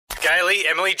Gailey,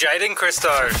 Emily, Jaden,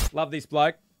 Christo. Love this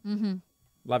bloke. Mm-hmm.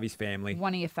 Love his family.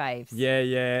 One of your faves.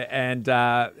 Yeah. And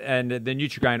the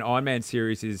Nutrigrain Ironman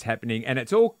series is happening, and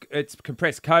it's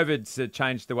compressed. COVID's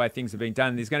changed the way things have been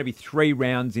done. There's going to be 3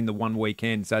 rounds in the one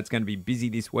weekend, so it's going to be busy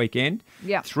this weekend.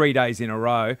 Yeah. 3 days in a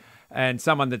row. And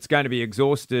someone that's going to be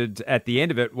exhausted at the end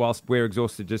of it, whilst we're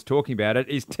exhausted just talking about it,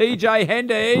 is TJ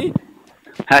Hendy.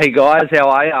 Hey guys, how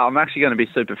are you? I'm actually going to be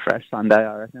super fresh Sunday,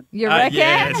 I reckon. You reckon?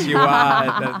 Yes, you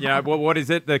are. What is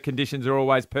it? The conditions are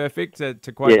always perfect.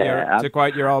 To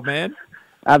quote your old man.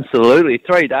 Absolutely,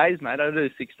 3 days, mate. I do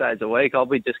 6 days a week. I'll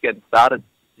be just getting started.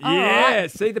 Yeah, right.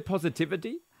 See the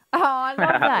positivity. Oh, I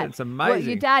love that. It's amazing. Well,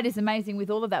 your dad is amazing with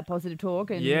all of that positive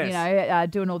talk and Yes.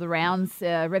 doing all the rounds,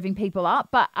 revving people up.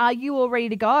 But are you all ready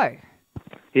to go?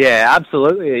 Yeah,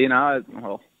 absolutely. I'm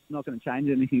not going to change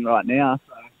anything right now.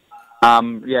 So.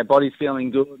 Body's feeling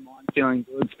good, mind's feeling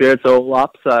good, spirits are all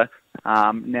up. So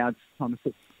now it's time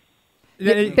to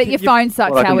sit. But your phone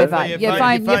sucks, however. Your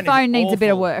phone needs awful. a bit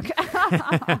of work.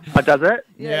 Oh, does it?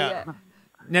 Yeah.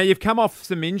 Now you've come off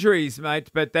some injuries,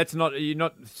 mate, but you're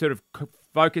not sort of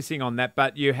focusing on that.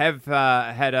 But you have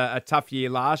had a tough year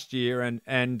last year, and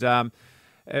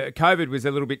COVID was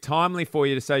a little bit timely for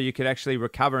you, so you could actually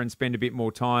recover and spend a bit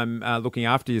more time looking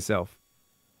after yourself.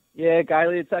 Yeah,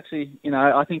 Gailey, it's actually,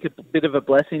 I think it's a bit of a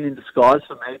blessing in disguise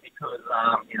for me because,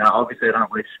 obviously I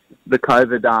don't wish the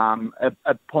COVID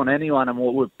upon anyone and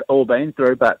what we've all been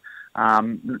through, but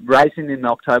racing in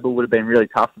October would have been really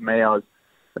tough for me. I was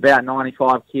about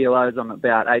 95 kilos. I'm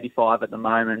about 85 at the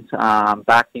moment.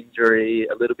 Back injury,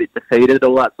 a little bit defeated,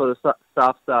 all that sort of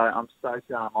stuff. So I'm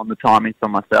stoked on the timing for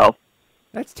myself.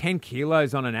 That's 10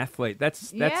 kilos on an athlete.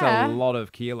 That's Yeah. a lot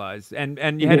of kilos.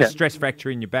 And you had a stress fracture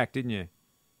in your back, didn't you?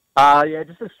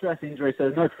 Just a stress injury. So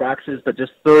there's no fractures, but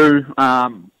just through,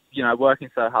 working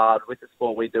so hard with the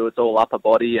sport we do, it's all upper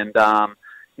body. And,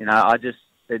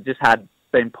 it just had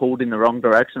been pulled in the wrong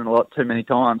direction a lot too many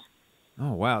times.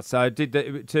 Oh, wow. So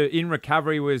in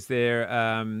recovery, was there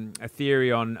a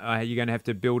theory on you're going to have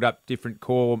to build up different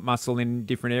core muscle in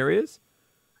different areas?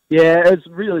 Yeah, it's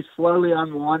really slowly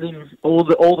unwinding all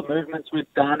the movements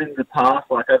we've done in the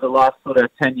past, like over the last sort of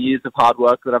 10 years of hard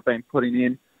work that I've been putting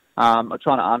in. I'm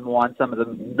trying to unwind some of the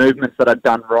movements that I've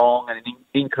done wrong and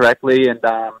incorrectly, and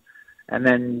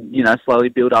then slowly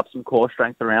build up some core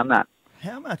strength around that.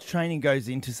 How much training goes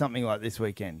into something like this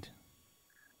weekend?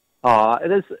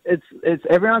 It's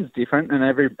everyone's different, and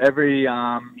every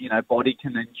body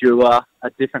can endure a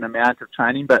different amount of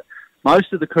training. But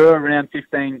most of the crew are around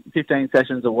 15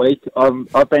 sessions a week.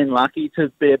 I've been lucky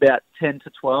to be about 10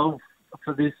 to 12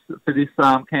 for this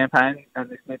campaign and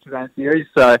this Nutrigrain series.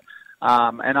 So.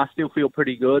 And I still feel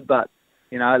pretty good, but,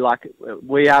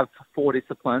 we have 4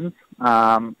 disciplines,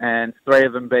 and 3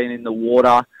 of them being in the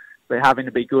water. We're having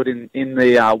to be good in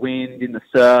the wind, in the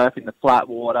surf, in the flat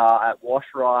water, at wash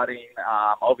riding,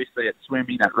 obviously at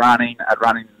swimming, at running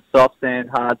in soft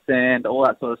sand, hard sand, all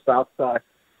that sort of stuff. So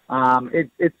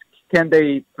it can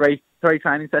be three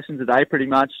training sessions a day pretty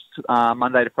much,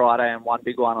 Monday to Friday, and one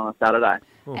big one on a Saturday.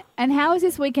 And how is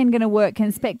this weekend going to work?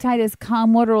 Can spectators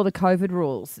come? What are all the COVID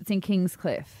rules? It's in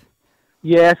Kingscliff.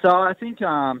 Yeah, so I think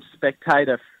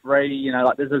spectator free,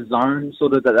 there's a zone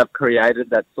sort of that they've created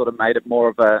that sort of made it more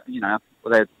of a,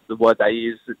 the word they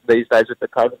use these days with the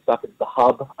COVID stuff is the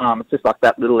hub. It's just like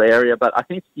that little area, but I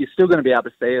think you're still going to be able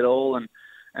to see it all and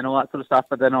all that sort of stuff.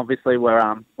 But then obviously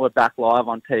we're back live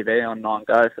on TV on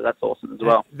 9Go, so that's awesome as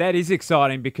well. That is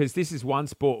exciting because this is one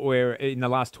sport where in the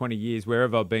last 20 years,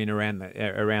 wherever I've been around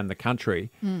the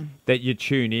country, that you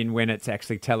tune in when it's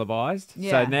actually televised.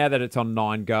 Yeah. So now that it's on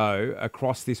 9Go,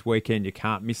 across this weekend, you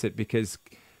can't miss it because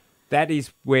that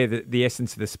is where the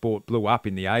essence of the sport blew up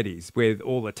in the 80s, where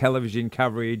all the television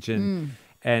coverage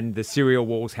and the cereal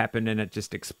wars happened and it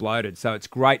just exploded. So it's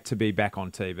great to be back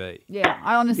on TV. Yeah,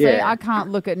 I honestly, I can't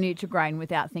look at Nutrigrain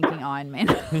without thinking Ironman.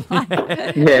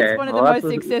 Yeah, It's one of the most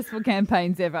successful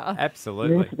campaigns ever.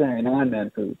 Absolutely.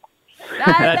 Ironman food.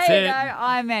 That's there you it. go,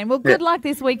 Ironman. Well, good luck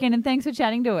this weekend and thanks for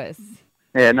chatting to us.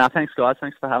 Yeah, no, thanks guys.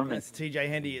 Thanks for having me. That's TJ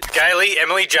Hendy. Gailey,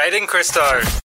 Emily, Jaden, Christo.